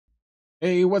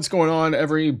Hey, what's going on,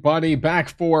 everybody?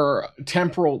 Back for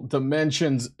Temporal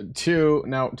Dimensions 2.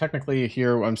 Now, technically,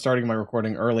 here I'm starting my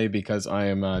recording early because I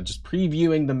am just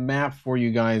previewing the map for you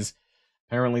guys.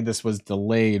 Apparently, this was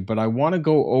delayed, but I want to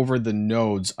go over the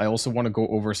nodes. I also want to go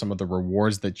over some of the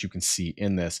rewards that you can see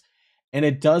in this. And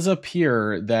it does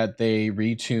appear that they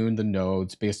retuned the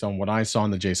nodes based on what I saw in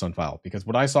the JSON file, because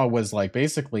what I saw was like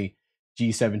basically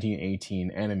G17, 18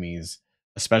 enemies,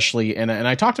 especially, and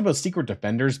I talked about secret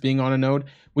defenders being on a node,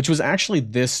 which was actually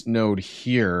this node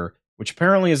here, which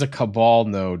apparently is a Cabal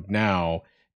node now,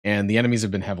 and the enemies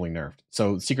have been heavily nerfed.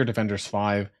 So secret defenders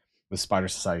 5 with Spider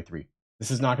Society 3. This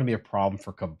is not going to be a problem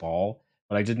for Cabal,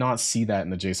 but I did not see that in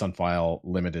the JSON file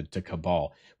limited to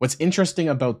Cabal. What's interesting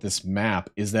about this map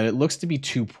is that it looks to be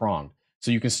two-pronged.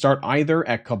 So you can start either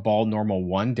at Cabal Normal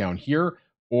 1 down here,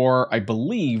 or I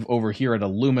believe over here at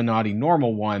Illuminati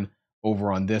Normal 1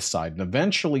 over on this side. And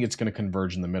eventually it's going to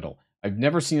converge in the middle. I've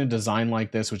never seen a design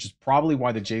like this, which is probably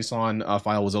why the JSON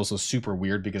file was also super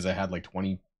weird, because it had like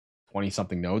 20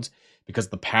 something nodes, because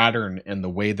the pattern and the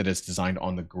way that it's designed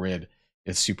on the grid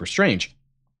is super strange.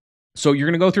 So you're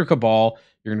going to go through Cabal.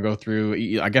 You're going to go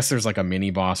through, I guess there's like a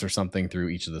mini boss or something through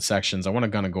each of the sections. I want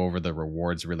to kind of go over the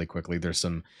rewards really quickly. There's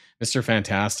some Mr.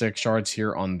 Fantastic shards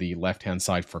here on the left-hand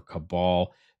side for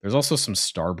Cabal. There's also some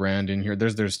Starbrand in here.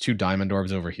 There's 2 diamond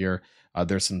orbs over here.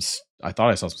 There's some, I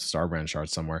thought I saw some Starbrand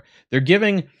shards somewhere. They're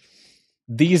giving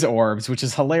these orbs, which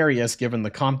is hilarious given the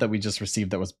comp that we just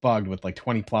received that was bugged with like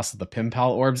 20 plus of the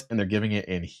Pimpal orbs, and they're giving it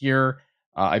in here.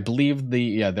 I believe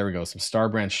there we go, some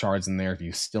Starbrand shards in there if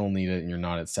you still need it and you're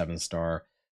not at 7-star.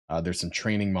 There's some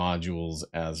training modules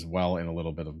as well and a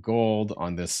little bit of gold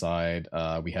on this side.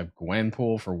 We have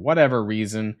Gwenpool for whatever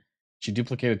reason. She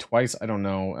duplicated twice, I don't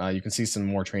know. You can see some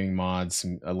more training mods,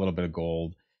 a little bit of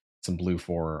gold, some blue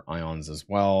 4 ions as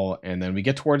well. And then we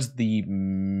get towards the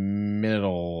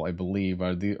middle, I believe,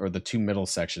 or the 2 middle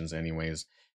sections anyways.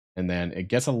 And then it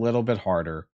gets a little bit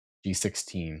harder,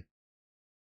 G16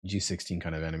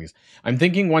 kind of enemies. I'm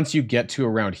thinking once you get to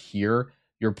around here,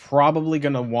 you're probably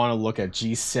going to want to look at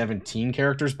G17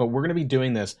 characters, but we're going to be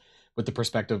doing this with the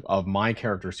perspective of my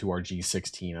characters who are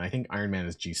G16. And I think Iron Man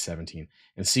is G17,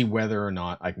 and see whether or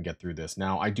not I can get through this.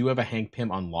 Now, I do have a Hank Pym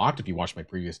unlocked if you watched my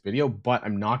previous video, but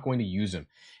I'm not going to use him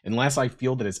unless I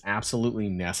feel that it's absolutely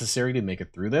necessary to make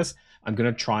it through this. I'm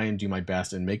going to try and do my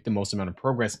best and make the most amount of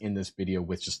progress in this video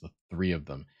with just the 3 of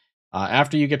them.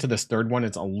 After you get to this third one,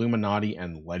 it's Illuminati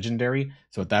and Legendary.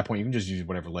 So at that point, you can just use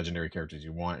whatever Legendary characters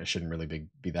you want. It shouldn't really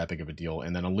be that big of a deal.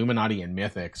 And then Illuminati and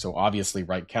Mythic. So obviously,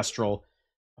 right, Kestrel,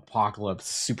 Apocalypse,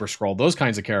 Super Skrull, those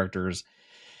kinds of characters.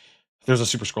 There's a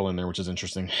Super Skrull in there, which is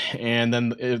interesting. And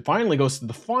then it finally goes to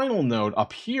the final node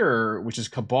up here, which is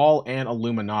Cabal and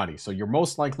Illuminati. So you're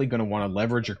most likely going to want to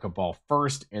leverage your Cabal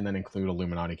first and then include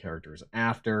Illuminati characters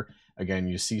after. Again,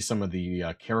 you see some of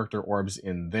the character orbs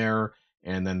in there.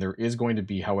 And then there is going to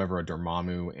be, however, a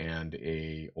Dormammu and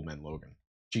a Old Man Logan.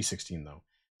 G16, though.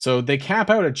 So they cap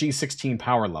out at G16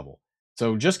 power level.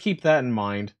 So just keep that in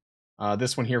mind.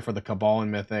 This one here for the Cabal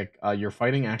and Mythic, you're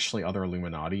fighting actually other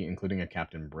Illuminati, including a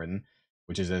Captain Britain,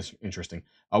 which is interesting.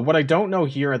 What I don't know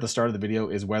here at the start of the video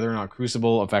is whether or not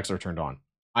Crucible effects are turned on.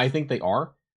 I think they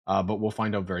are, but we'll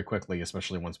find out very quickly,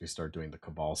 especially once we start doing the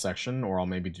Cabal section, or I'll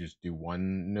maybe just do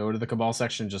one node of the Cabal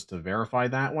section just to verify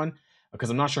that one, because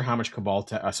I'm not sure how much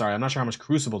I'm not sure how much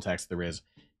Crucible text there is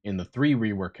in the 3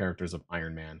 rework characters of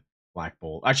Iron Man, Black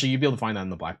Bolt. Actually, you'd be able to find that in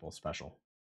the Black Bolt special.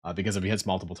 Because if he hits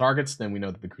multiple targets, then we know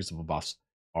that the Crucible buffs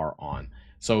are on.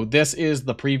 So this is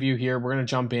the preview here. We're going to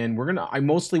jump in. I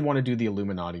mostly want to do the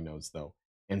Illuminati nodes, though,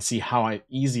 and see how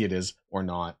easy it is or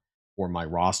not for my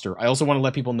roster. I also want to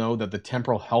let people know that the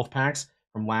Temporal health packs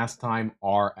from last time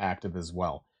are active as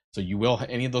well. So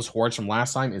any of those hordes from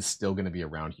last time is still going to be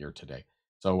around here today.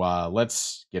 So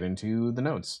let's get into the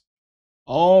nodes.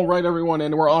 All right, everyone,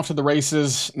 and we're off to the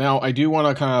races. Now, I do want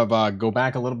to kind of go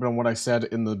back a little bit on what I said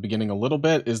in the beginning a little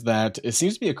bit, is that it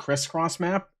seems to be a crisscross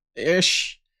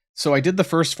map-ish. So I did the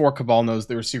first 4 Cabal nodes.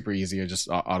 They were super easy. I just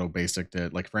auto-basiced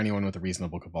it. Like, for anyone with a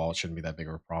reasonable Cabal, it shouldn't be that big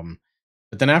of a problem.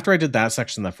 But then after I did that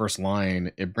section, that first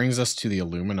line, it brings us to the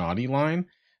Illuminati line.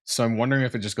 So I'm wondering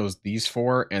if it just goes these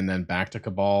 4, and then back to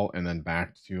Cabal, and then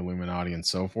back to Illuminati, and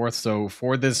so forth. So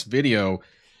for this video,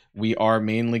 we are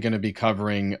mainly going to be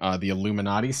covering the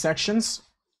Illuminati sections.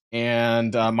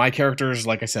 And my characters,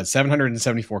 like I said,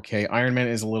 774k. Iron Man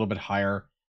is a little bit higher.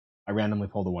 I randomly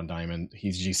pulled a 1 diamond.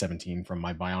 He's G17 from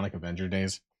my Bionic Avenger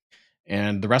days.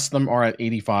 And the rest of them are at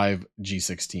 85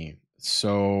 G16.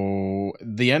 So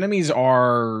the enemies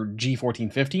are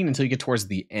G14, 15 until you get towards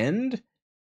the end.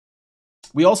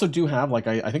 We also do have, like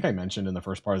I think I mentioned in the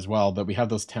first part as well, that we have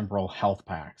those temporal health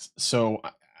packs. So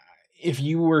if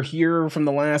you were here from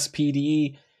the last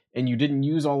PD and you didn't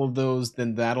use all of those,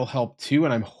 then that'll help too.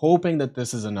 And I'm hoping that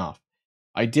this is enough.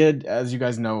 I did, as you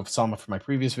guys know, saw from my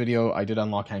previous video, I did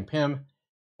unlock Hank Pym,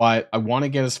 but I want to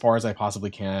get as far as I possibly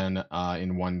can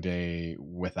in one day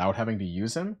without having to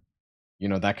use him. You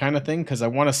know, that kind of thing, because I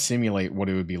want to simulate what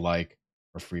it would be like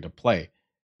for free to play.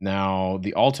 Now,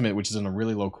 the ultimate, which is in a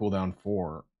really low cooldown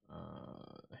for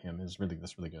him, is really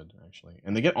good actually,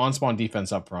 and they get on spawn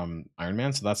defense up from Iron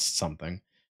Man, so that's something.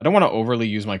 I don't want to overly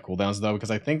use my cooldowns though,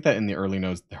 because I think that in the early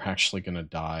nodes they're actually going to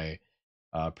die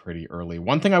pretty early.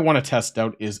 One thing I want to test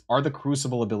out is, are the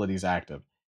Crucible abilities active?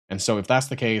 And so if that's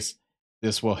the case,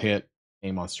 this will hit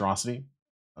a monstrosity.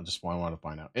 I want to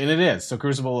find out, and it is. So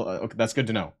Crucible, okay, that's good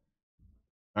to know.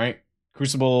 All right,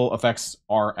 Crucible effects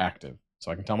are active,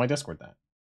 so I can tell my Discord that,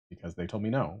 because they told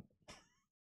me no,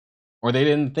 or they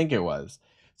didn't think it was.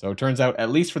 So it turns out,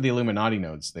 at least for the Illuminati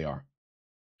nodes, they are.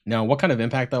 Now, what kind of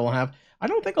impact that will have? I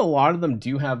don't think a lot of them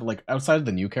do have, like, outside of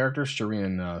the new characters, Shuri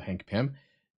and Hank Pym,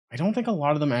 I don't think a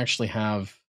lot of them actually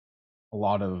have a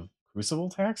lot of Crucible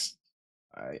text.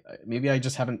 Maybe I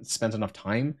just haven't spent enough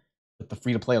time with the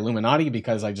free-to-play Illuminati,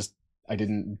 because I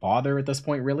didn't bother at this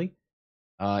point, really.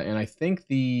 And I think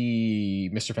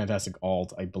the Mr. Fantastic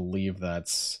alt, I believe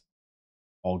that's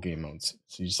all game modes.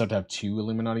 So you just have to have 2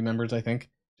 Illuminati members, I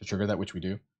think, to trigger that, which we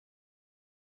do.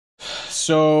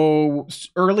 So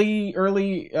early,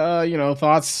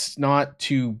 thoughts, not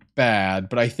too bad,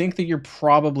 but I think that you're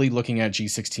probably looking at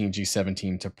G16,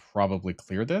 G17 to probably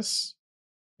clear this.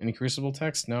 Any Crucible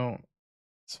text? No.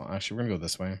 So actually, we're gonna go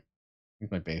this way. I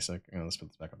think my basic. Let's put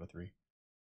this back up to 3.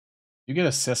 You get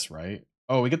assists, right?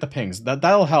 Oh, we get the pings.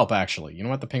 That'll help, actually. You know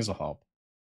what? The pings will help.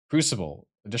 Crucible,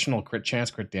 additional crit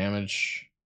chance, crit damage.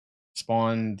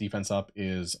 Spawn defense up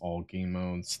is all game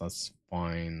modes. That's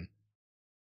fine.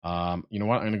 You know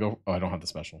what? I'm gonna go. Oh, I don't have the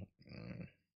special.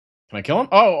 Can I kill him?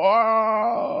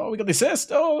 Oh, we got the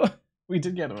assist. Oh, we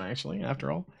did get him, actually,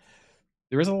 after all.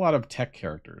 There is a lot of tech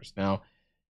characters. Now,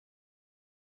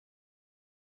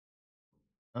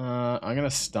 I'm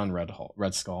gonna stun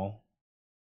Red Skull.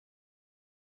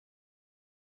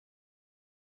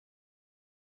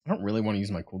 I don't really want to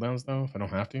use my cooldowns, though, if I don't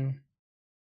have to.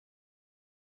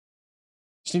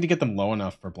 Just need to get them low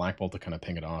enough for Black Bolt to kind of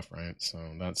ping it off, right? So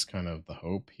that's kind of the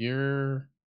hope here.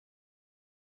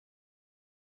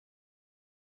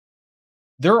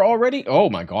 They're already,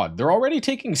 oh my god, they're already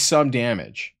taking some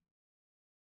damage.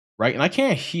 Right? And I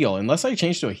can't heal unless I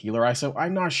change to a healer ISO.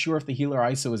 I'm not sure if the healer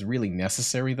ISO is really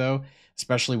necessary, though,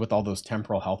 especially with all those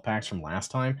temporal health packs from last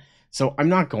time. So I'm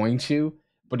not going to,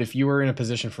 but if you were in a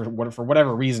position for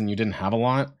whatever reason you didn't have a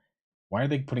lot, why are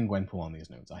they putting Gwenpool on these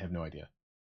nodes? I have no idea.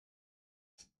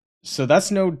 So that's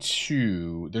node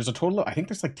 2. There's a total of, I think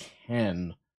there's like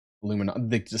 10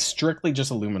 Illuminati, strictly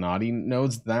just Illuminati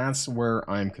nodes. That's where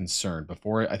I'm concerned.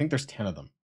 Before, I think there's 10 of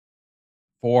them.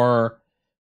 4,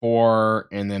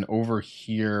 and then over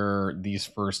here, these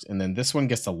first, and then this one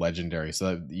gets to legendary,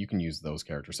 so that you can use those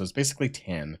characters. So it's basically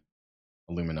 10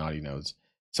 Illuminati nodes.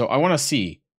 So I want to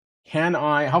see,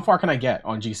 how far can I get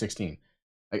on G16?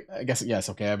 I guess, yes,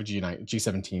 okay, I have a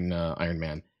G17 Iron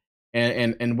Man.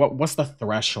 And what's the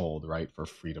threshold, right, for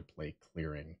free-to-play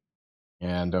clearing?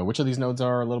 And which of these nodes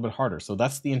are a little bit harder? So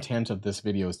that's the intent of this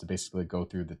video, is to basically go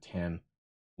through the 10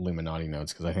 Illuminati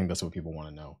nodes, because I think that's what people want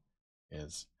to know,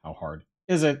 is how hard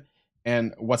is it,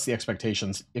 and what's the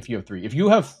expectations if you have 3. If you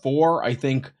have 4, I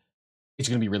think it's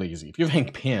going to be really easy. If you have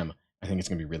Hank Pym, I think it's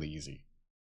going to be really easy,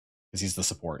 because he's the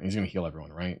support, and he's going to heal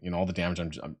everyone, right? You know, all the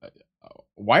damage.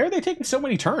 Why are they taking so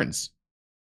many turns?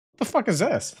 What the fuck is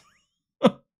this?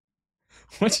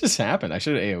 What just happened? I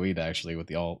should have AoE'd, actually, with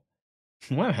the ult.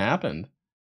 What happened?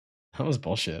 That was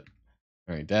bullshit.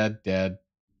 All right, dead.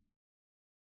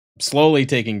 Slowly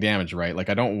taking damage, right? Like,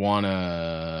 I don't want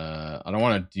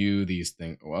to do these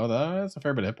things. Well, that's a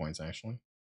fair bit of hit points, actually.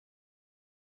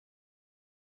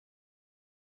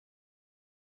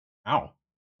 Ow.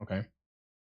 Okay.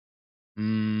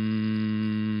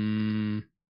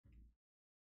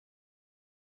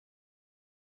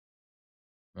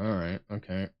 Alright,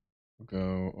 okay. We'll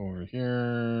go over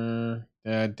here.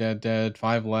 Dead.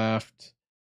 5 left.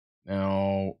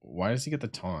 Now, why does he get the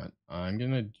taunt? I'm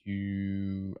gonna do...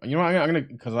 You know what? I'm gonna...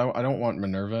 Because I don't want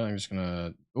Minerva. I'm just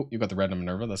gonna... Oh, you got the red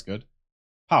Minerva. That's good.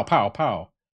 Pow.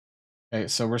 Okay,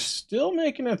 so we're still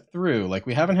making it through. Like,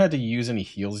 we haven't had to use any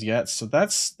heals yet, so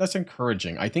that's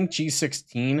encouraging. I think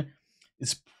G16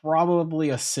 is probably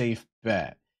a safe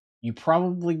bet. You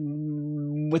probably,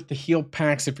 with the heal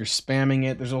packs, if you're spamming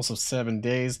it, there's also 7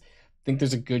 days. I think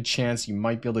there's a good chance you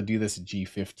might be able to do this at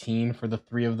G15 for the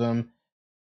 3 of them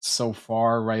so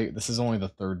far, right? This is only the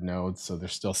 3rd node, so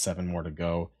there's still 7 more to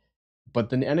go. but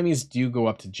the enemies do go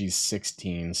up to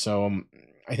G16. So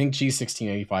I think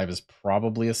G1685 is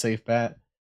probably a safe bet. I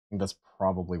think that's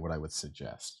probably what I would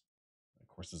suggest. Of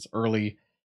course, it's early.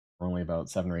 We're only about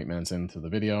 7 or 8 minutes into the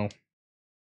video.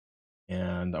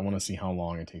 And I want to see how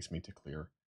long it takes me to clear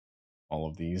all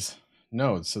of these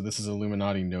nodes. So this is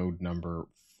Illuminati node number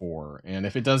 4. And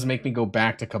if it does make me go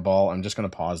back to Cabal, I'm just going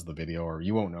to pause the video, or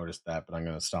you won't notice that, but I'm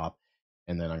going to stop.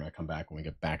 And then I'm going to come back when we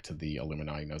get back to the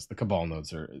Illuminati nodes. The Cabal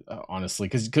nodes are, honestly,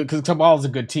 because Cabal is a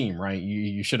good team, right?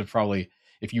 You should have probably,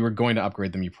 if you were going to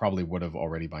upgrade them, you probably would have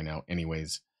already by now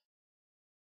anyways.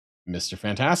 Mr.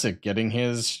 Fantastic getting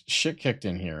his shit kicked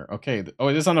in here. Okay. Oh,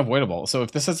 it is unavoidable. So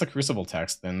if this has a Crucible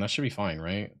text, then that should be fine,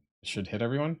 right? It should hit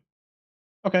everyone.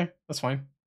 Okay, that's fine.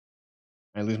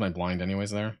 I lose my blind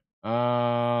anyways there.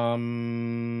 I'm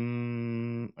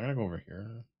gonna go over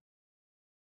here.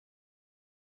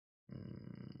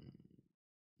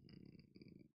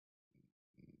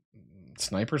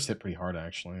 Snipers hit pretty hard,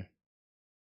 actually.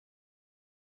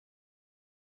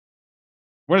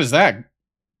 What is that?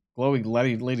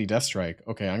 Glowy Lady Deathstrike.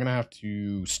 Okay, I'm gonna have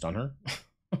to stun her.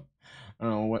 I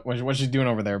don't know what she's doing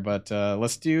over there, but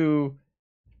let's do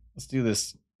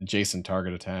this adjacent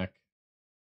target attack.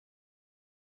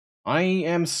 I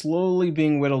am slowly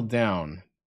being whittled down,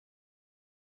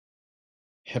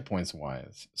 hit points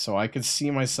wise. So I could see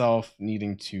myself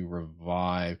needing to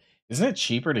revive. Isn't it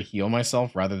cheaper to heal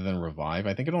myself rather than revive?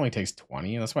 I think it only takes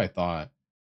 20. That's what I thought.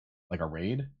 Like a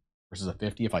raid versus a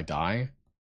 50 if I die.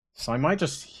 So I might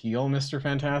just heal Mr.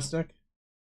 Fantastic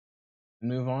and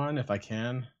move on if I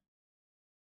can.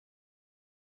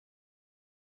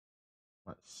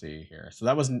 Let's see here. So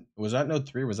that was that node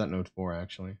 3 or was that node 4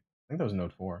 actually? I think that was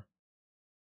node 4.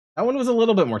 That one was a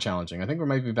little bit more challenging. I think we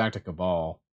might be back to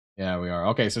Cabal. Yeah, we are.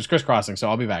 Okay, so it's crisscrossing, so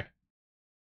I'll be back.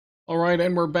 All right,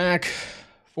 and we're back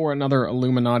for another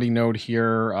Illuminati node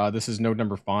here. This is node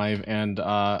number 5, and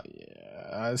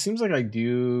it seems like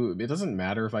it doesn't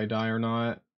matter if I die or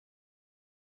not.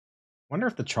 Wonder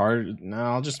if the charge...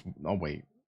 No, I'll wait.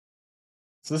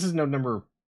 So this is node number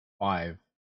 5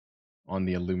 on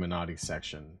the Illuminati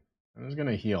section. I'm just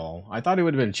gonna heal. I thought it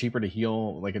would have been cheaper to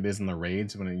heal like it is in the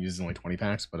raids when it uses only 20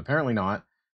 packs, but apparently not.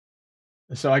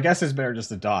 So I guess it's better just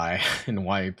to die and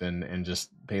wipe and just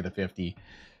pay the 50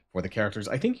 for the characters.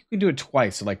 I think you can do it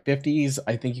twice. So like 50s,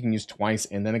 I think you can use twice,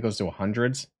 and then it goes to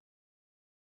 100s.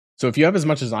 So if you have as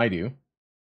much as I do,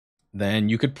 then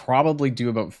you could probably do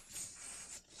about...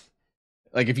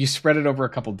 Like if you spread it over a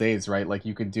couple days, right? Like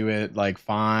you could do it like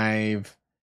 5,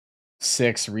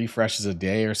 6 refreshes a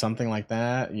day or something like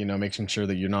that. You know, making sure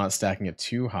that you're not stacking it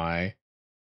too high.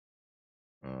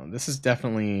 This is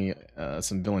definitely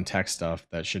some villain tech stuff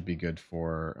that should be good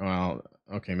for... Well,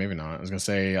 okay, maybe not. I was going to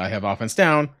say I have offense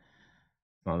down.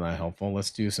 Not that helpful.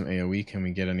 Let's do some AoE. Can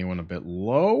we get anyone a bit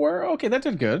lower? Okay, that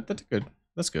did good. That did good.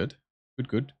 That's good.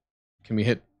 Good. Can we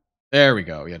hit... There we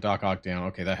go. Yeah, Doc Ock down.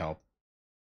 Okay, that helped.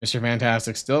 Mr.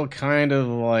 Fantastic still kind of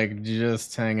like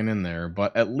just hanging in there,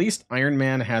 but at least Iron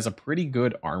Man has a pretty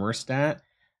good armor stat.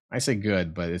 I say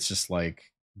good, but it's just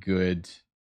like good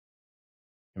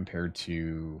compared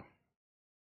to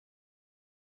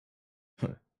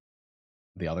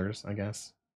the others, I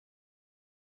guess.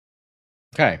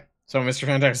 Okay, so Mr.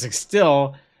 Fantastic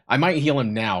still... I might heal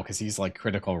him now because he's like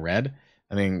critical red.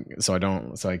 I mean, so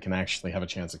I can actually have a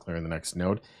chance of clearing the next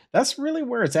node. That's really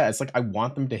where it's at. It's like I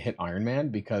want them to hit Iron Man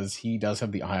because he does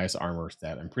have the highest armor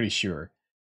stat, I'm pretty sure,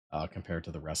 compared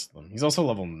to the rest of them. He's also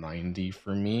level 90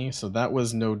 for me, so that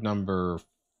was node number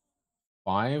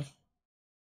 5.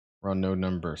 We're on node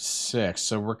number 6,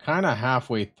 so we're kind of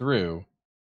halfway through.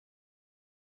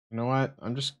 You know what?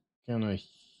 I'm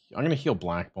gonna heal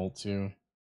Black Bolt too.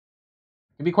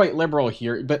 It'd be quite liberal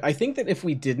here, but I think that if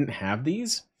we didn't have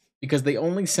these, because they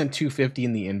only sent 250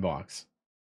 in the inbox,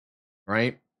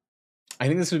 right? I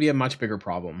think this would be a much bigger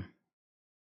problem.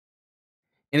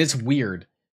 And it's weird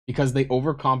because they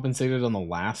overcompensated on the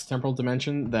last temporal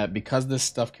dimension, that because this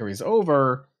stuff carries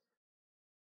over,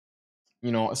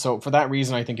 you know, so for that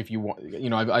reason, I think if you want, you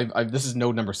know, this is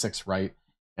node number 6, right?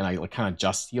 And I like kind of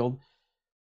just healed.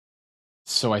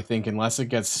 So I think unless it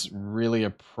gets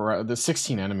really there's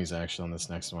 16 enemies actually on this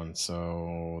next one,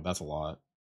 so that's a lot.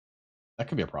 That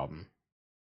could be a problem.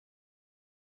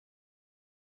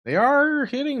 They are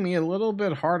hitting me a little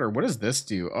bit harder. What does this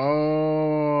do?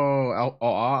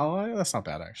 That's not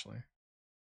bad actually.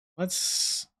 I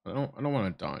don't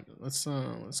want to dodge. Let's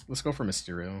go for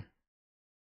Mysterio.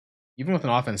 Even with an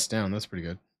offense down, that's pretty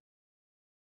good.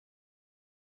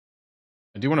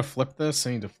 I do want to flip this.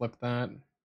 I need to flip that.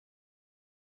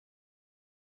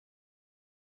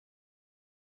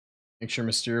 Make sure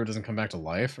Mysterio doesn't come back to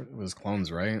life. It was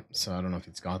clones, right? So I don't know if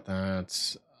he's got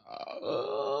that.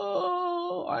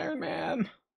 Iron Man.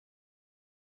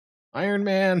 Iron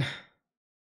Man.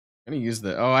 I'm gonna use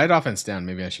the... Oh, I had offense down.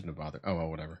 Maybe I shouldn't have bothered. Oh, well,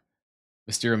 whatever.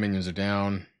 Mysterio minions are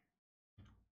down.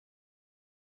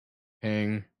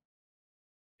 Ping.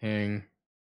 Ping.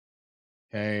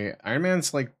 Okay. Iron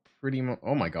Man's like pretty much...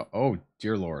 Oh my god. Oh,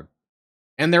 dear lord.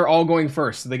 And they're all going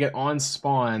first. So they get on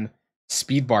spawn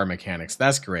speed bar mechanics.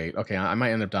 That's great. Okay, I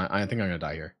might end up dying. I think I'm gonna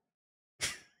die here.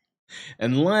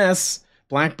 Unless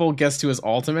Black Bolt gets to his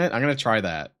ultimate, I'm gonna try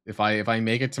that. If I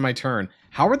make it to my turn.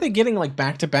 How are they getting like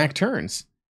back-to-back turns?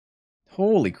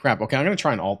 Holy crap. Okay, I'm gonna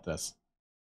try and ult this.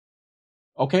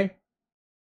 Okay.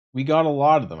 We got a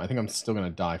lot of them. I think I'm still gonna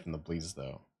die from the bleeds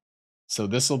though. So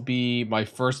this will be my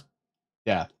first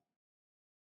death.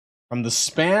 From the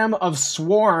spam of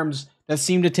swarms that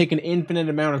seem to take an infinite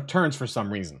amount of turns for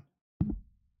some reason.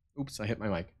 Oops, I hit my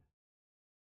mic.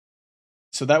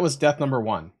 So that was death number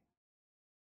 1.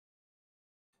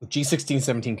 With G16,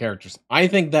 17 characters. I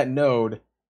think that node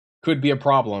could be a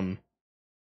problem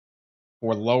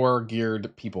for lower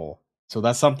geared people. So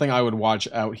that's something I would watch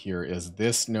out here, is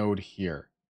this node here.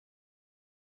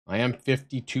 I am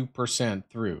 52%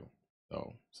 through,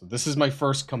 though. So this is my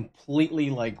first completely,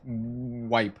 like,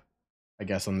 wipe, I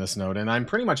guess, on this node. And I'm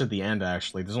pretty much at the end,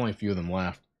 actually. There's only a few of them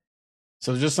left.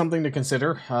 So just something to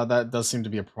consider. That does seem to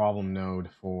be a problem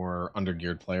node for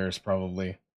undergeared players,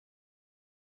 probably.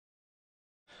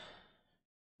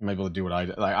 You might be able to do what I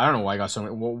did. Like, I don't know why I got so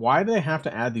many. Well, why do they have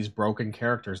to add these broken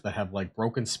characters that have, like,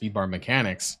 broken speed bar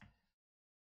mechanics?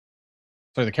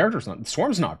 So the character's not... The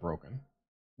Swarm's not broken.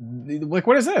 Like,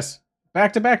 what is this?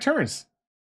 Back-to-back turns.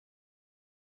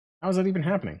 How is that even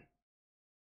happening?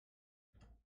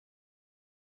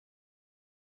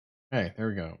 Hey, there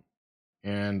we go.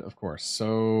 And, of course,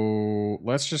 so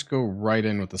let's just go right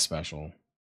in with the special.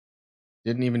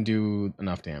 Didn't even do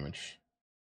enough damage.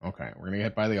 Okay, we're going to get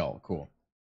hit by the ult. Cool.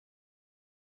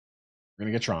 We're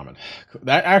going to get traumatized.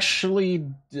 That actually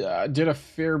did a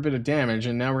fair bit of damage,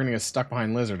 and now we're going to get stuck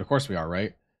behind Lizard. Of course we are,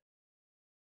 right?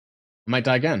 I might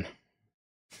die again.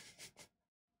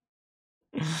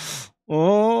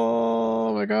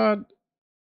 Oh my god.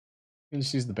 I can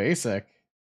just use the basic.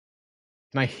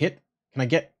 Can I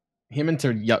get him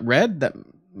into red? That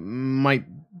might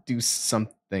do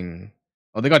something.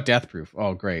 Oh, they got death proof.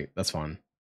 Oh, great. That's fun.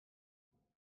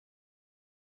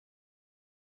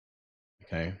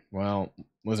 Okay, well,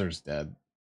 Lizard's dead.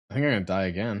 I think I'm gonna die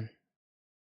again.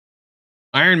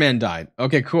 Iron Man died.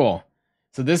 Okay, cool.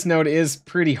 So this node is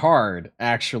pretty hard,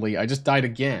 actually. I just died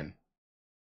again.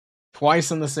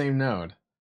 Twice on the same node.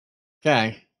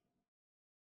 Okay.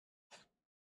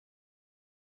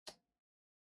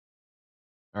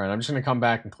 Alright, I'm just going to come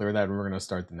back and clear that, and we're going to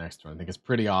start the next one. I think it's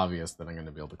pretty obvious that I'm going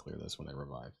to be able to clear this when I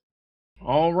revive.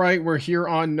 Alright, we're here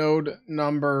on node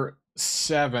number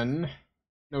 7.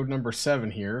 Node number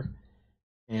 7 here.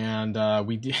 And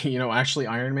we did, you know, actually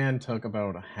Iron Man took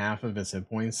about half of his hit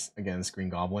points against Green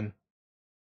Goblin.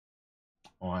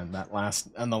 On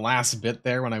the last bit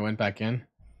there when I went back in.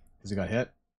 Because he got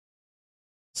hit.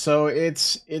 So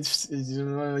it's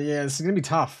yeah, it's gonna be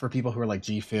tough for people who are like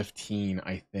G15,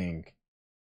 I think.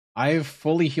 I've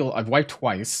fully healed. I've wiped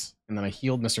twice, and then I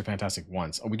healed Mr. Fantastic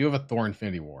once. Oh, we do have a Thor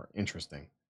Infinity War. Interesting.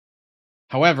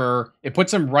 However, it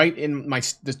puts him right in my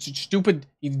stupid...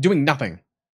 He's doing nothing.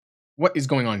 What is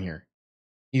going on here?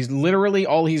 He's literally...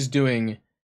 All he's doing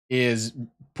is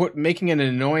making an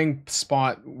annoying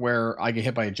spot where I get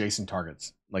hit by adjacent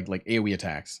targets. Like AoE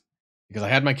attacks. Because I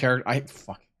had my character...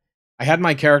 I had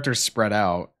my character spread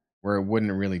out where it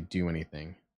wouldn't really do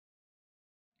anything.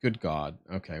 Good God.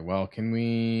 Okay, well, can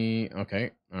we...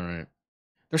 Okay, alright.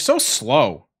 They're so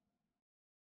slow.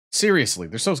 Seriously,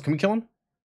 they're so... Can we kill them?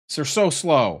 They're so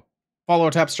slow. Follow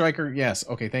tap striker? Yes.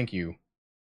 Okay, thank you.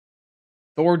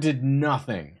 Thor did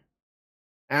nothing.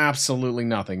 Absolutely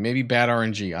nothing. Maybe bad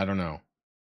RNG. I don't know.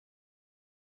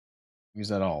 Use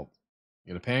that ult.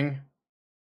 Get a ping.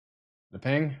 Get a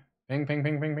ping. Ping, ping,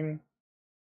 ping, ping, ping.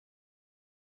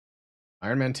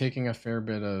 Iron Man taking a fair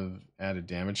bit of added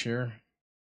damage here.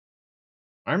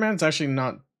 Iron Man's actually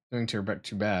not doing too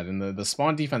bad. And the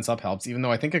spawn defense up helps, even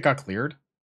though I think it got cleared.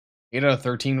 8 out of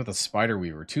 13 with a Spider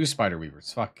Weaver. 2 Spider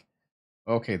Weavers. Fuck.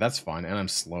 Okay, that's fun. And I'm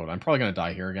slowed. I'm probably going to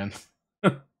die here again.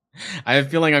 I have a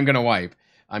feeling I'm going to wipe.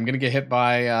 I'm going to get hit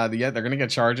by... they're going to get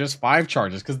charges. 5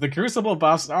 charges. Because the Crucible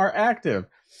buffs are active.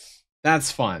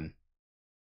 That's fun.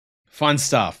 Fun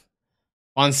stuff.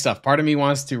 Fun stuff. Part of me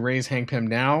wants to raise Hank Pym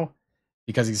now.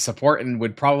 Because he's support and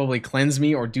would probably cleanse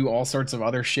me or do all sorts of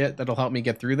other shit that'll help me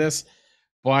get through this.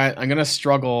 But I'm going to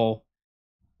struggle.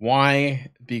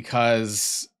 Why?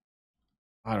 Because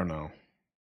I don't know.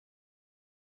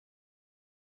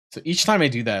 So each time I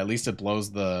do that, at least it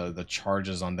blows the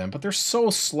charges on them. But they're so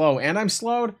slow, and I'm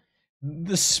slowed.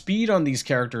 The speed on these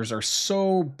characters are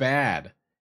so bad.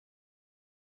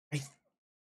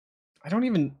 I I don't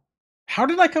even. How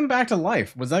did I come back to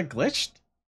life? Was that glitched?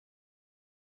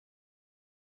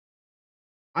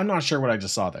 I'm not sure what I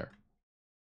just saw there.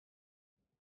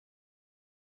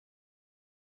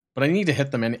 But I need to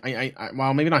hit them. And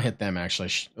well, maybe not hit them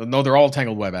actually. No, they're all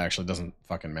tangled web. Actually, doesn't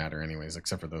fucking matter anyways,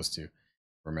 except for those two.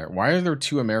 Why are there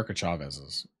two America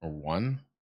Chavezes or one?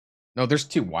 No, there's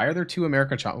two. Why are there two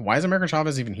America Chavez? Why is America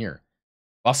Chavez even here?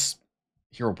 Plus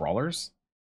hero brawlers.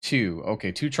 Two.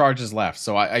 Okay, two charges left.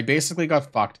 So I basically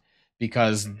got fucked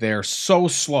because they're so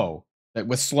slow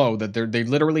that they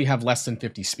literally have less than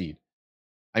 50 speed.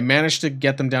 I managed to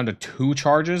get them down to 2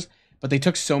 charges, but they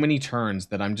took so many turns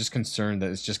that I'm just concerned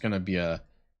that it's just going to be a...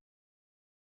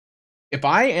 If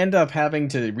I end up having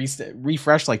to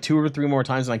refresh like 2 or 3 more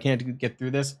times and I can't get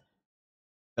through this,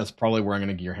 that's probably where I'm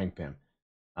going to gear Hank Pym.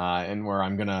 And where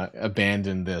I'm going to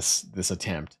abandon this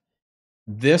attempt.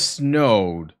 This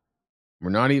node, we're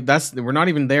not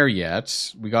even there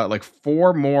yet. We got like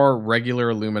 4 more regular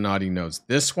Illuminati nodes.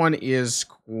 This one is...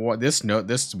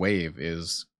 This wave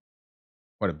is...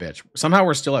 What a bitch. Somehow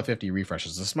we're still at 50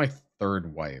 refreshes. This is my 3rd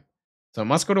wipe. So it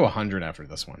must go to 100 after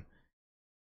this one.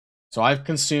 So I've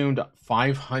consumed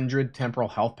 500 temporal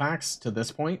health packs to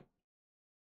this point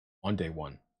on day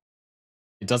 1.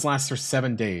 It does last for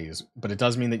 7 days, but it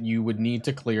does mean that you would need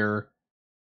to clear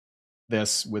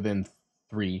this within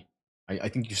 3. I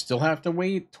think you still have to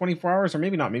wait 24 hours, or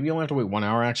maybe not. Maybe you only have to wait 1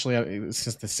 hour, actually,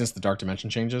 since the Dark Dimension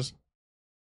changes.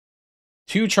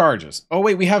 2 charges. Oh,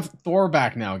 wait, we have Thor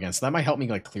back now again, so that might help me,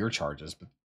 like, clear charges. But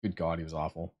good God, he was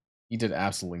awful. He did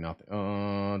absolutely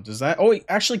nothing. Does that... Oh, he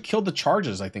actually killed the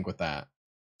charges, I think, with that.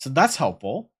 So that's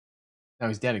helpful. Now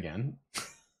he's dead again.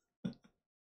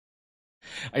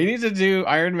 I need to do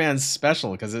Iron Man's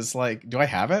special, because it's like... Do I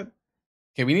have it?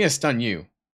 Okay, we need to stun you.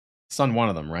 Stun one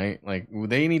of them, right? Like,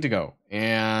 they need to go.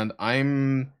 And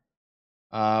I'm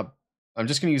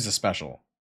just going to use the special.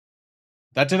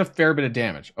 That did a fair bit of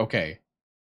damage. Okay.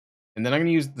 And then I'm going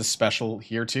to use the special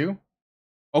here too.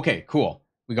 Okay, cool.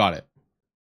 We got it.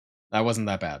 That wasn't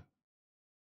that bad.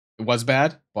 It was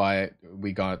bad, but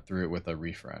we got through it with a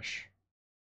refresh.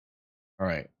 All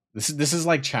right. This is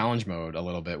like challenge mode a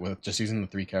little bit with just using the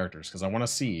 3 characters because I want to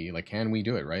see, like, can we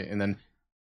do it, right? And then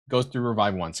goes through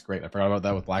revive once. Great. I forgot about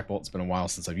that with Black Bolt. It's been a while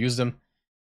since I've used him.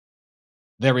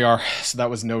 There we are. So that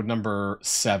was node number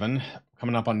 7.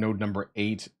 Coming up on node number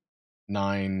 8,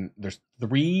 9. There's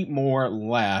 3 more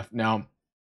left. Now,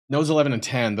 nodes 11 and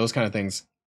 10, those kind of things,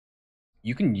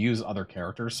 you can use other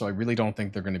characters, so I really don't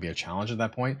think they're going to be a challenge at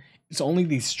that point. It's only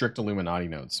these strict Illuminati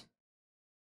nodes.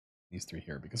 These 3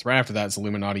 here, because right after that, it's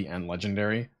Illuminati and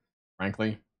Legendary.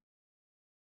 Frankly,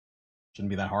 shouldn't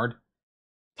be that hard.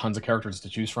 Tons of characters to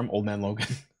choose from. Old Man Logan.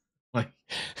 Like,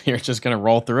 you're just going to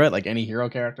roll through it like any hero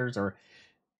characters or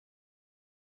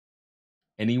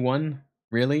anyone,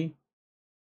 really.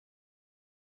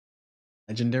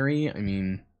 Legendary, I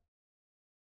mean,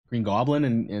 Green Goblin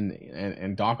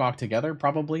and Doc Ock together,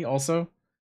 probably, also.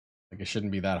 Like, it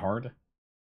shouldn't be that hard.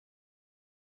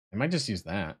 I might just use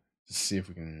that to see if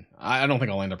we can... I don't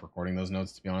think I'll end up recording those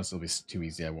notes, to be honest. It'll be too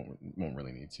easy. I won't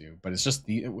really need to. But it's just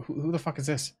the... Who the fuck is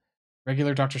this?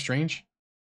 Regular Doctor Strange?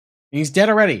 And he's dead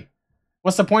already.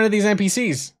 What's the point of these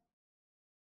NPCs?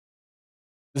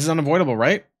 This is unavoidable,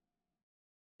 right?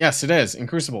 Yes, it is. In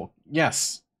Crucible.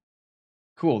 Yes.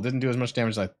 Cool. Didn't do as much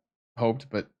damage as I hoped,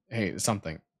 but hey, it's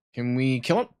something. Can we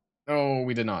kill him? No,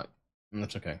 we did not.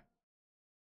 That's okay.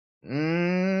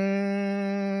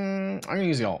 I'm gonna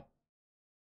use the ult.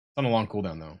 It's on a long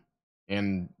cooldown, though.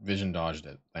 And Vision dodged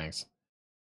it. Thanks.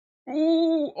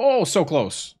 Ooh! Oh, so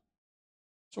close.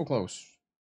 So close.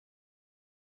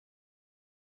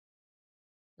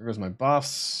 There goes my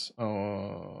buffs.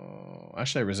 Oh,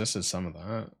 actually, I resisted some of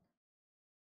that.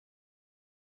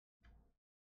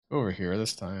 Over here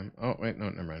this time. Oh, wait, no,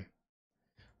 never mind.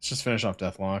 Let's just finish off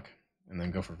Deathlock and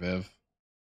then go for Viv.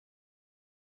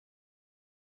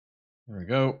 There we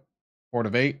go. 4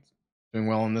 of 8. Doing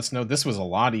well on this node. This was a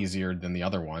lot easier than the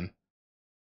other one.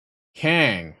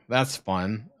 Kang. That's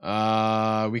fun.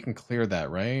 We can clear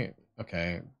that, right?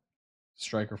 Okay.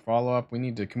 Striker follow-up. We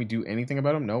need to... Can we do anything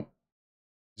about him? Nope.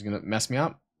 He's gonna mess me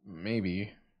up?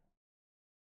 Maybe.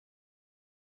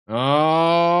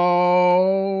 Oh,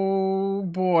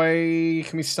 boy.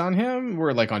 Can we stun him?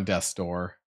 We're, like, on death's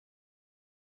door.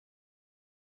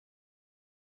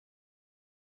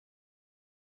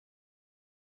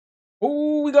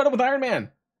 Oh, we got it with Iron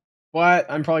Man. But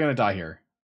I'm probably gonna die here.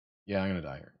 Yeah, I'm gonna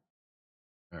die here.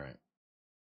 All right.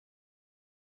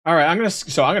 All right, I'm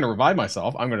gonna revive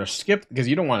myself. I'm gonna skip because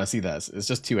you don't want to see this. It's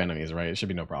just 2 enemies, right? It should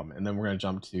be no problem. And then we're gonna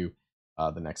jump to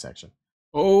the next section.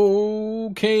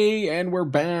 Okay, and we're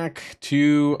back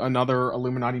to another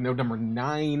Illuminati node number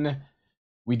 9.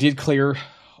 We did clear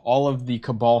all of the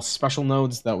Cabal special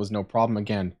nodes. That was no problem.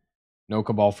 Again, no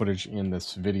Cabal footage in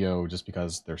this video just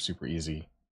because they're super easy.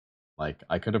 Like,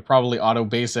 I could have probably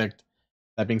auto-basicked.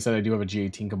 That being said, I do have a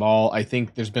G18 Cabal. I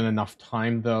think there's been enough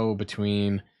time, though,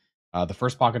 between the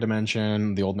first Pocket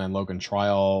Dimension, the Old Man Logan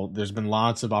trial. There's been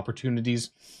lots of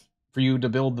opportunities for you to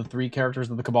build the 3 characters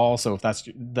of the Cabal, so if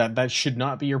that should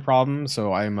not be your problem.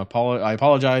 So I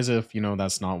apologize if,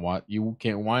 that's not what you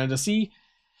wanted to see.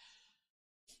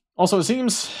 Also, it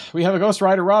seems we have a Ghost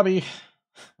Rider Robbie,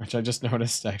 which I just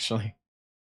noticed, actually,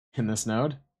 in this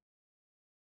node.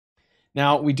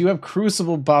 Now, we do have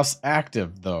Crucible buffs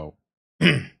active, though.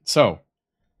 So,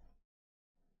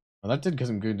 well, that did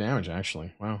some good damage,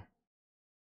 actually. Wow.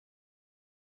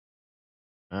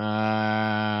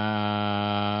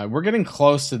 We're getting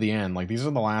close to the end. Like, these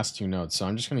are the last 2 nodes, so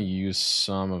I'm just going to use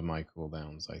some of my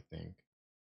cooldowns, I think.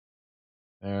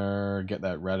 There, get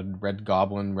that red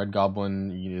goblin. Red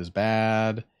goblin is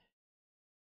bad.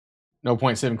 No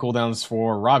point saving cooldowns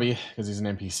for Robbie, because he's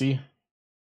an NPC.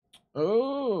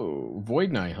 Oh,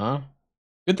 Void Knight, huh?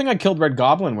 Good thing I killed Red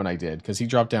Goblin when I did, because he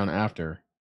dropped down after.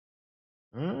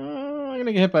 I'm going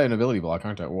to get hit by an ability block,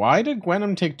 aren't I? Why did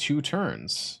Gwenum take 2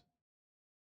 turns?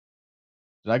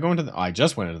 Did I go into the... Oh, I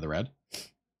just went into the red.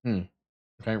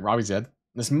 Okay, Robbie's dead.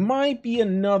 This might be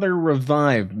another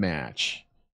revive match.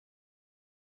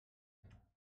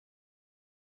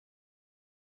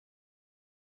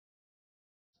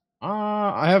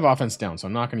 I have offense down, so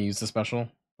I'm not going to use the special.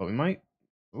 But we might...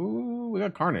 Ooh, we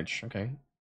got Carnage. Okay.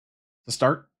 To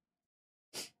start.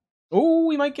 Oh,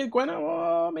 we might get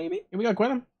Gwenum. Maybe. We got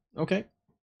Gwenum. Okay.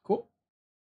 Cool.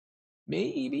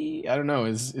 Maybe. I don't know.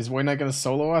 Is Void Knight going to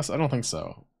solo us? I don't think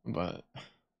so. But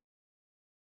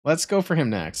let's go for him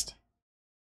next.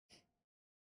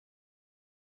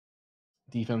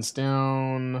 Defense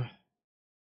down.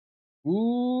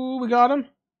 Ooh, we got him.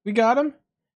 We got him.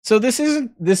 So this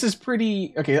is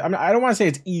pretty okay. I don't want to say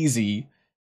it's easy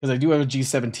because I do have a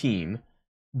G17,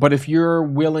 but if you're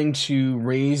willing to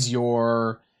raise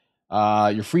your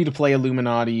free to play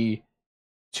Illuminati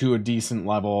to a decent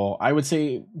level, I would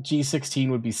say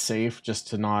G16 would be safe just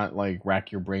to not like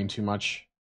rack your brain too much.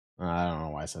 I don't know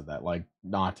why I said that. Like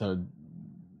not to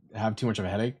have too much of a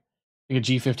headache. I think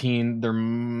a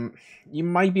G15, you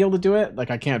might be able to do it. Like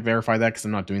I can't verify that because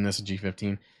I'm not doing this at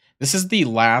G15. This is the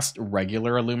last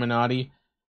regular Illuminati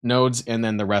nodes, and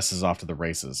then the rest is off to the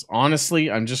races.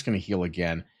 Honestly, I'm just going to heal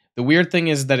again. The weird thing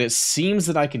is that it seems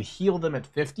that I can heal them at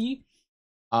 50,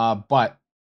 but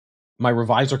my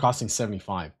revives are costing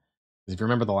 75. If you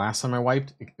remember the last time I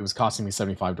wiped, it was costing me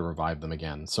 75 to revive them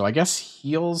again. So I guess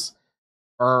heals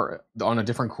are on a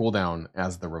different cooldown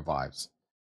as the revives.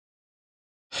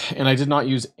 And I did not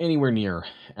use anywhere near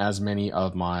as many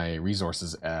of my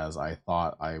resources as I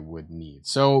thought I would need.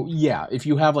 So yeah, if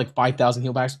you have like 5,000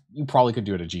 healbacks, you probably could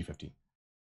do it at G50.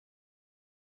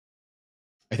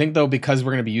 I think though, because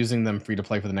we're going to be using them free to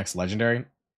play for the next legendary,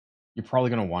 you're probably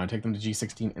going to want to take them to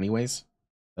G16 anyways.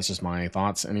 That's just my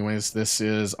thoughts. Anyways, this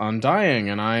is Undying,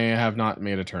 and I have not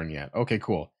made a turn yet. Okay,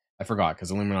 cool. I forgot,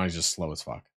 because Illuminati is just slow as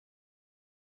fuck.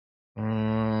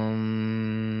 I'm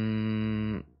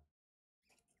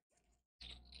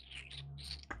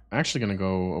actually going to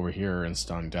go over here and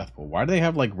stun Deathpool. Why do they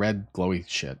have, like, red glowy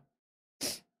shit?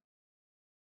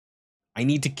 I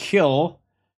need to kill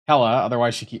Hela,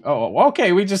 otherwise she keep... Oh,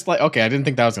 okay, we just, like... Okay, I didn't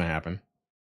think that was going to happen.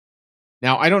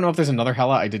 Now, I don't know if there's another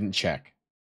Hela. I didn't check.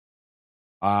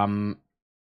 So I'm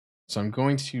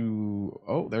going to...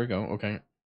 Oh, there we go. Okay.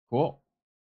 Cool.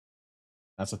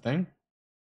 That's a thing.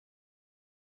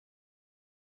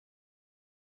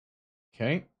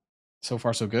 Okay. So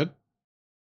far, so good.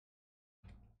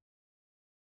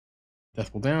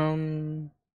 Deathpool down.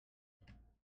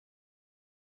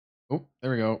 Oh,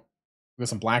 there we go. We got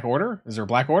some Black Order. Is there a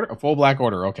Black Order? A full Black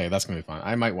Order. Okay, that's going to be fine.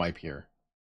 I might wipe here.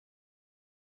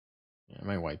 Yeah, I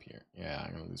might wipe here. Yeah,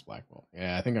 I'm going to lose Black Bolt.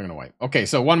 Yeah, I think I'm going to wipe. Okay,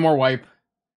 so one more wipe.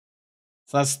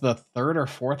 So that's the 3rd or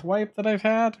 4th wipe that I've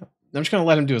had. I'm just going to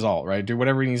let him do his ult, right? Do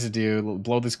whatever he needs to do.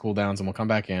 Blow these cooldowns, and we'll come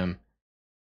back in.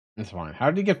 It's fine. How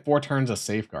did he get 4 turns of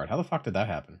Safeguard? How the fuck did that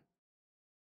happen?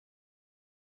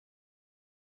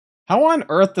 How on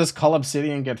earth does Cull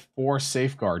Obsidian get 4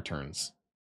 Safeguard turns?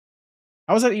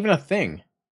 How is that even a thing?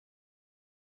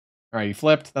 Alright, he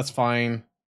flipped. That's fine.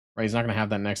 Right, he's not going to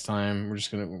have that next time. We're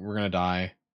going to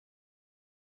die.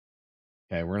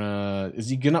 Okay, we're gonna... Is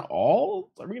he gonna ult?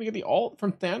 Are we gonna get the ult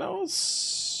from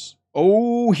Thanos?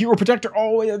 Oh, Hero Protector.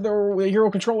 Oh, yeah, the Hero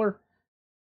Controller.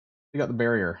 We got the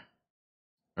barrier.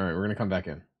 All right, we're gonna come back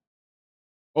in.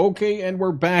 Okay, and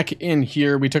we're back in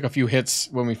here. We took a few hits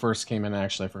when we first came in.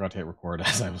 Actually, I forgot to hit record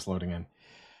as I was loading in.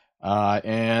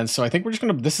 And so I think we're just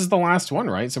gonna... This is the last one,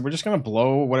 right? So we're just gonna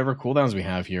blow whatever cooldowns we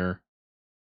have here.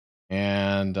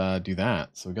 And do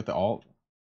that. So we got the ult.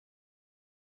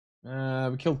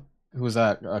 We killed... Who was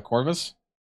that? Corvus?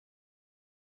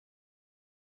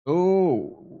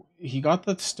 Oh, he got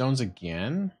the stones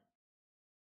again?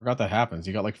 Forgot that happens.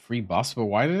 He got like free buffs, but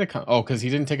why did it come? Oh, because he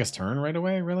didn't take his turn right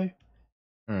away? Really?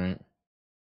 Alright.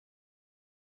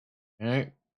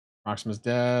 Alright. Proxima's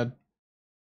dead.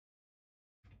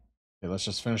 Okay, let's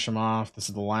just finish him off. This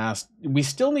is the last. We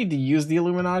still need to use the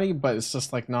Illuminati, but it's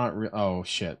just like not real. Oh,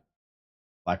 shit.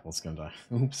 Black Bolt's gonna die.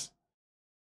 Oops.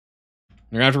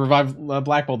 We're gonna have to revive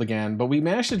Black Bolt again, but we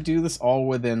managed to do this all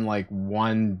within like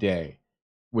 1 day,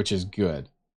 which is good.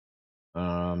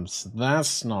 So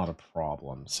that's not a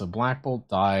problem. So Black Bolt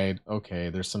died. Okay,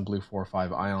 there's some blue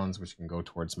 4/5 ions which can go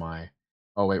towards my...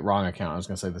 Oh wait, wrong account. I was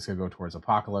gonna say this could go towards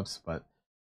Apocalypse, but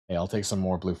hey, I'll take some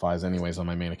more blue 5s anyways on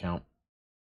my main account.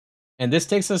 And this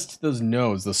takes us to those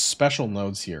nodes, those special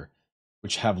nodes here,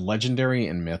 which have legendary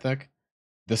and mythic.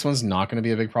 This one's not going to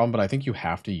be a big problem, but I think you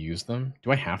have to use them.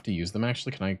 Do I have to use them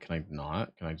actually? Can I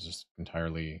not? Can I just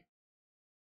entirely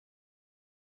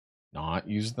not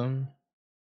use them?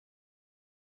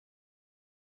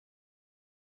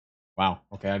 Wow.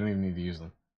 Okay, I don't even need to use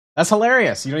them. That's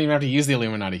hilarious. You don't even have to use the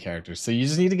Illuminati characters. So you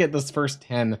just need to get those first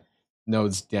 10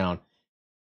 nodes down.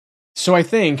 So I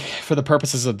think, for the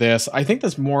purposes of this, I think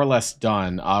that's more or less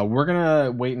done. We're going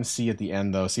to wait and see at the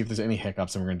end, though, see if there's any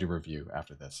hiccups, and we're going to do a review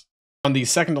after this. On the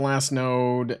second to last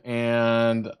node,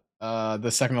 and the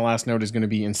second to last node is going to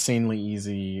be insanely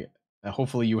easy.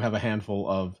 Hopefully you have a handful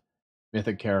of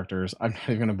mythic characters. I'm not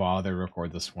even going to bother to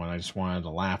record this one. I just wanted to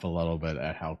laugh a little bit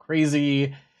at how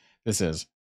crazy this is.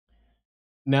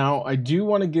 Now, I do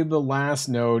want to give the last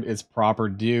node its proper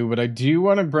due, but I do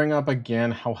want to bring up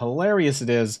again how hilarious it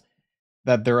is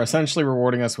that they're essentially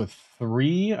rewarding us with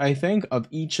 3, I think, of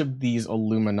each of these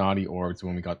Illuminati orbs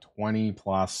when we got 20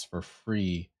 plus for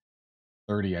free.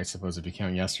 30, I suppose, if you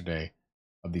count yesterday,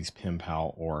 of these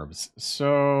Pim-Pal orbs.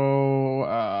 So,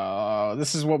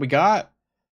 this is what we got.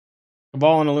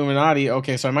 Cabal and Illuminati.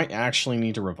 Okay, so I might actually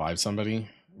need to revive somebody.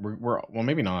 Well,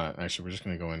 maybe not. Actually, we're just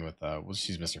going to go in with, we'll just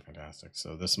use Mr. Fantastic.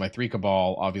 So this is my 3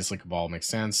 Cabal. Obviously, Cabal makes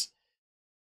sense.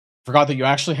 Forgot that you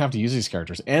actually have to use these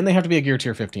characters, and they have to be a gear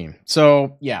tier 15.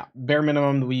 So, yeah, bare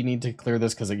minimum, we need to clear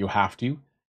this because you have to,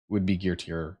 would be gear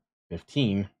tier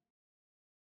 15.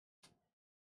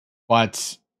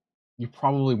 But you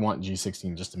probably want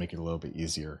G16 just to make it a little bit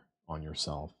easier on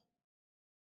yourself.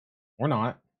 Or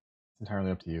not. It's entirely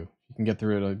up to you. You can get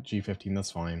through it at G15,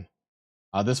 that's fine.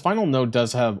 This final node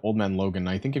does have Old Man Logan.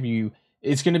 I think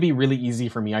it's going to be really easy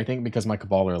for me, I think, because my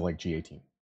Cabal are like G18.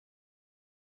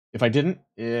 If I didn't,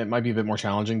 it might be a bit more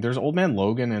challenging. There's Old Man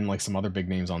Logan and like some other big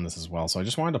names on this as well. So I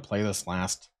just wanted to play this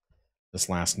last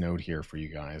node here for you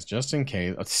guys, just in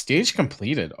case. A stage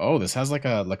completed. Oh, this has like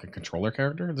a controller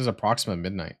character. There's a Proxima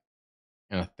Midnight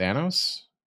and a Thanos.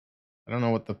 I don't know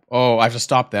what the... Oh, I have to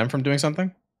stop them from doing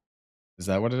something? Is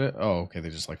that what it is? Oh, okay, they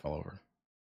just like fell over.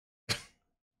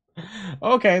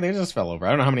 Okay, they just fell over. I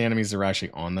don't know how many enemies are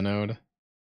actually on the node.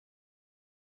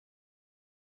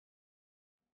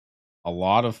 A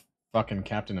lot of fucking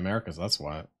Captain Americas, that's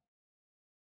what.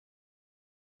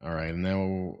 Alright, and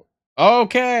then...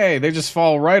 Okay, they just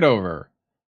fall right over.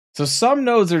 So some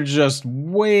nodes are just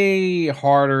way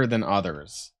harder than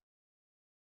others.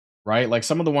 Right? Like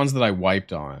some of the ones that I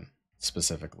wiped on,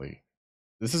 specifically.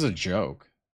 This is a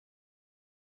joke.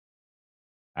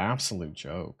 Absolute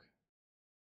joke.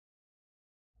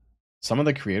 Some of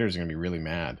the creators are going to be really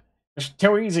mad. It's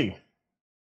too easy.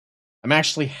 I'm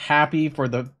actually happy for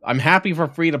I'm happy for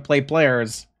free-to-play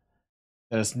players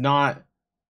that it's not...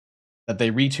 that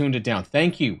they retuned it down.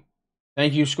 Thank you.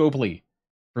 Thank you, Scopely,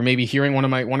 for maybe hearing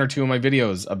one or two of my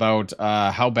videos about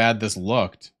how bad this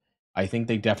looked. I think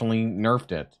they definitely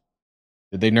nerfed it.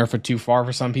 Did they nerf it too far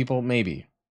for some people? Maybe.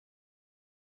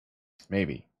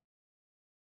 Maybe.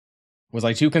 Was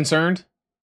I too concerned?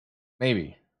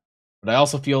 Maybe. But I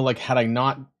also feel like had I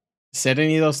not said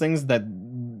any of those things, that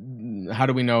how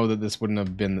do we know that this wouldn't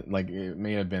have been, like, it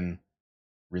may have been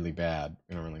really bad?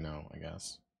 We don't really know, I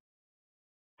guess.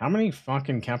 How many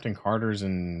fucking Captain Carters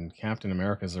and Captain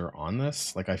Americas are on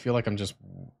this? Like, I feel like I'm just...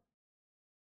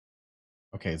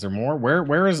 Okay, is there more?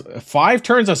 Where is... 5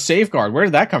 turns of Safeguard. Where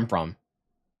did that come from?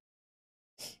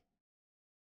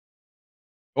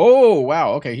 Oh,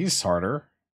 wow. Okay, he's harder.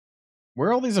 Where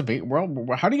are all these how do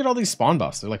you get all these spawn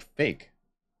buffs? They're like fake.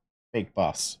 Fake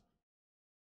buffs.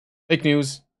 Fake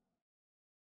news.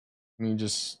 I mean,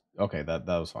 just okay. That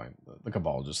was fine. The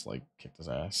Cabal just like kicked his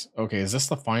ass. Okay, is this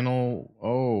the final?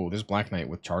 Oh, there's Black Knight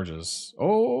with charges.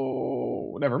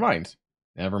 Oh, never mind.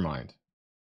 Never mind.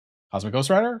 Cosmic Ghost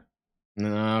Rider?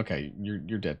 No, okay, you're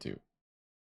dead too.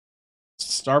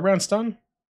 Starbrand stun?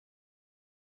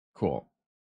 Cool.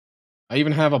 I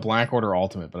even have a Black Order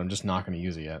ultimate, but I'm just not going to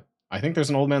use it yet. I think there's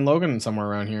an Old Man Logan somewhere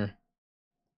around here.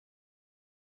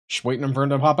 Just waiting for him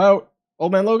to pop out.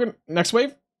 Old Man Logan, next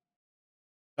wave.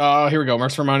 Here we go.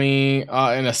 Marks for money.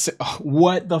 And a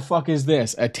what the fuck is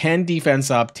this? A 10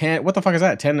 defense up, 10. What the fuck is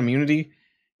that? 10 immunity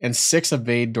and 6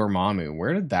 evade Dormammu.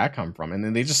 Where did that come from? And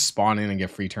then they just spawn in and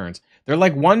get free turns. They're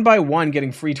like one by one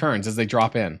getting free turns as they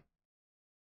drop in.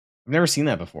 I've never seen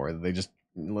that before. They just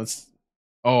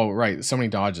oh, right. So many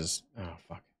dodges. Oh,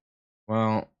 fuck.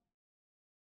 Well,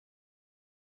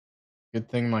 good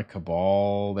thing my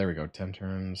Cabal. There we go. 10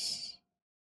 turns.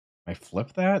 I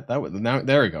flip that? That was now.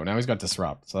 There we go. Now he's got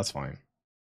disrupt, so that's fine.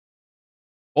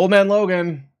 Old Man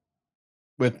Logan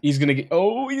with he's gonna get.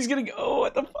 Oh, he's gonna go. Oh,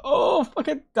 what the? Oh,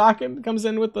 fucking Dawkins comes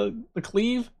in with the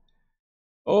cleave.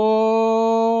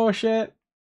 Oh shit!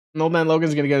 And Old Man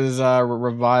Logan's gonna get his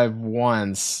revive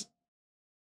once,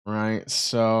 right?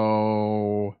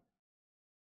 So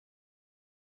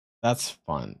that's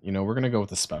fun. You know, we're gonna go with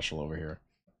the special over here.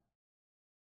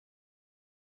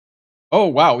 Oh,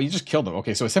 wow, he just killed him.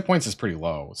 Okay, so his hit points is pretty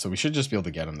low, so we should just be able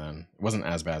to get him then. It wasn't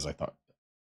as bad as I thought.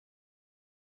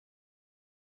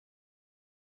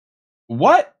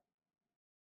 What?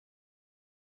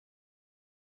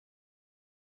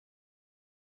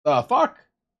 The fuck?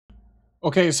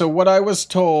 Okay, so what I was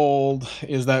told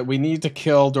is that we need to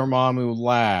kill Dormammu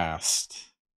last.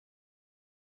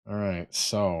 Alright,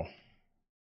 so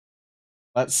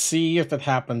let's see if it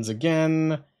happens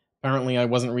again. Apparently I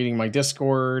wasn't reading my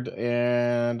Discord,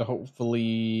 and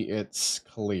hopefully it's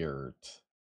cleared.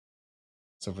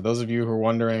 So for those of you who are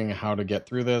wondering how to get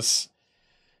through this,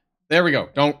 there we go.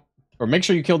 Or make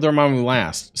sure you kill Dormammu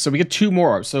last. So we get 2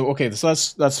 more. So okay, so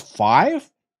that's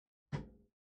 5?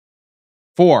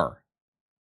 4.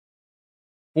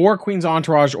 4 Queen's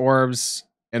Entourage orbs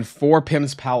and 4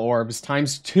 Pim's Pal orbs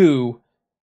times 2.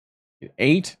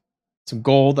 8. Some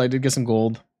gold. I did get some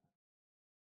gold.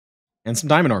 And some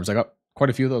diamond orbs. I got quite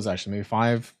a few of those actually. Maybe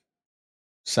 5,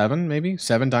 7, maybe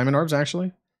 7 diamond orbs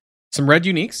actually. Some red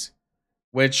uniques,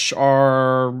 which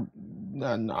are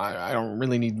I don't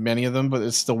really need many of them, but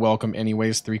it's still welcome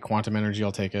anyways. 3 quantum energy,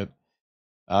 I'll take it.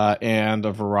 And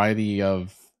a variety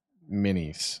of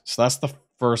minis. So that's the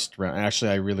first round. Actually,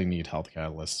 I really need health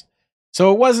catalysts.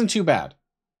 So it wasn't too bad.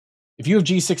 If you have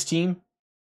G16,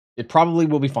 it probably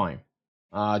will be fine.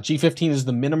 G15 is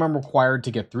the minimum required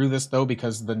to get through this, though,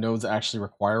 because the nodes actually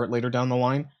require it later down the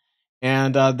line.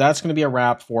 And that's going to be a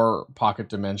wrap for Pocket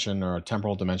Dimension or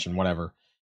Temporal Dimension, whatever.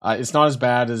 It's not as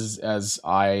bad as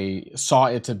I saw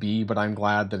it to be, but I'm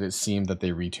glad that it seemed that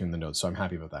they retuned the nodes, so I'm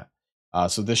happy with that.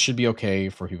 So this should be okay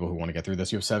for people who want to get through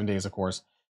this. You have 7 days, of course,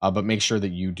 but make sure that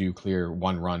you do clear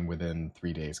 1 run within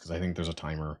 3 days, because I think there's a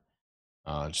timer.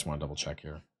 I just want to double check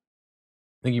here.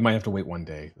 I think you might have to wait 1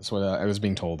 day. That's what I was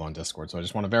being told on Discord, so I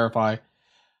just want to verify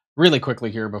really quickly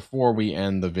here before we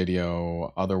end the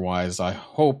video. Otherwise, I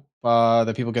hope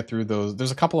that people get through those.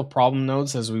 There's a couple of problem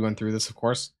nodes as we went through this, of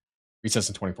course. Resets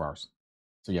in 24 hours.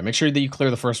 So yeah, make sure that you clear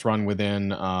the first run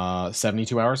within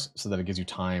 72 hours so that it gives you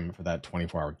time for that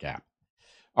 24-hour gap.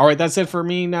 All right, that's it for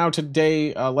me now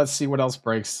today. Let's see what else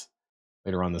breaks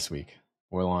later on this week.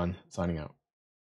 Boilon, signing out.